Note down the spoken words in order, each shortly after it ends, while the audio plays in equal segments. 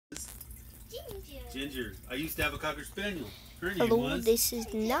Ginger. I used to have a Cocker Spaniel. Her name Hello, was this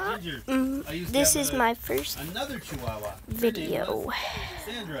is not. Ginger. This is my first another Chihuahua. video.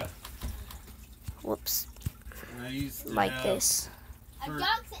 Sandra. Whoops. And I used to Like have this.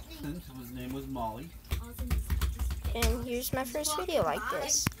 His name was Molly. And here's my first video like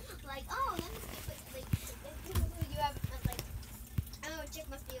this. Like, oh, let me skip it. Like, you have, like, oh, chick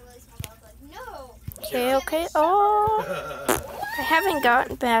must be a really small dog. Like, no. Okay. Oh, I haven't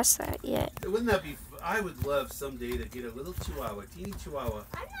gotten past that yet. Wouldn't that be? I would love someday to get a little Chihuahua, teeny Chihuahua,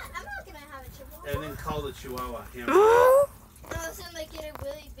 I'm not gonna have a Chihuahua. and then call the Chihuahua Hammer. No, so like get a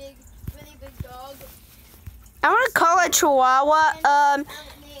really big dog. I want to call it Chihuahua. Name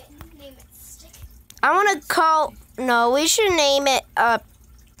it Stick. I want to call. No, we should name it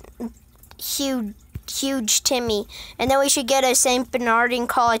Huge Timmy, and then we should get a Saint Bernard and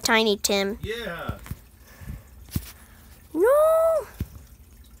call it Tiny Tim. Yeah. No.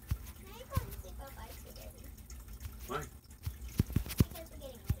 Why? Because we're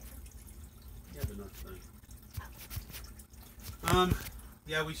getting later. Yeah, but not tonight.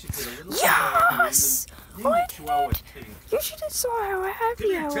 Yeah, we should get a little Yes! Chihuahua. Name the Chihuahua Tank. You should have saw how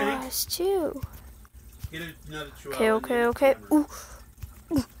happy I Tank. was too. Get another Chihuahua. Okay. Ooh.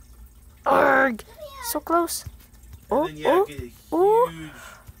 Arg. So close. And then, yeah, get a huge. No.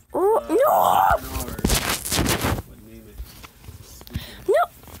 Bernard. What name it? No.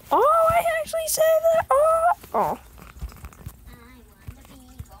 Oh, I actually said that. Oh. I want a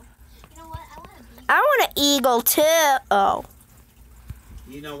beagle. You know what? I want an eagle too. Oh.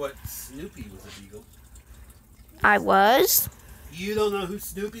 You know what? Snoopy was a beagle. I was. You don't know who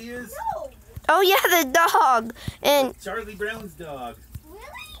Snoopy is? No. Oh yeah, the dog. And Charlie Brown's dog. Really?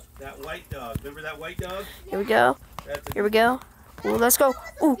 That white dog. Remember that white dog? here we go. That's Here we go. Ooh, let's go.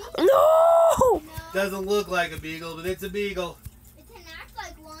 Ooh, no! Doesn't look like a beagle, but it's a beagle. It didn't act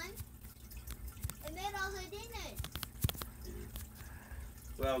like one. And then also didn't.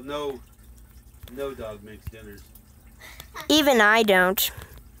 Well, no dog makes dinners. Even I don't.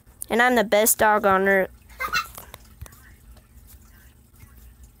 And I'm the best dog on earth.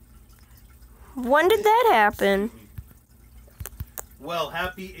 When did that happen? Well,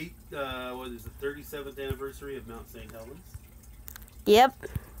 happy 37th anniversary of Mount St. Helens. Yep.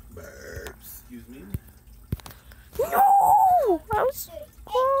 Excuse me. No! I was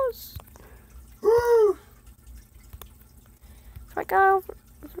close. If I got over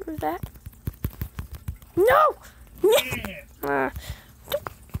that. No!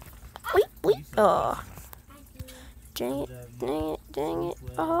 Wait. Oh. Dang it.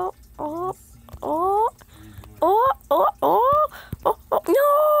 Oh. No!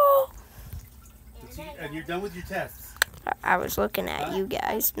 And you're done with your tests. I was looking at you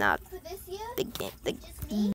guys, not For this year, the game.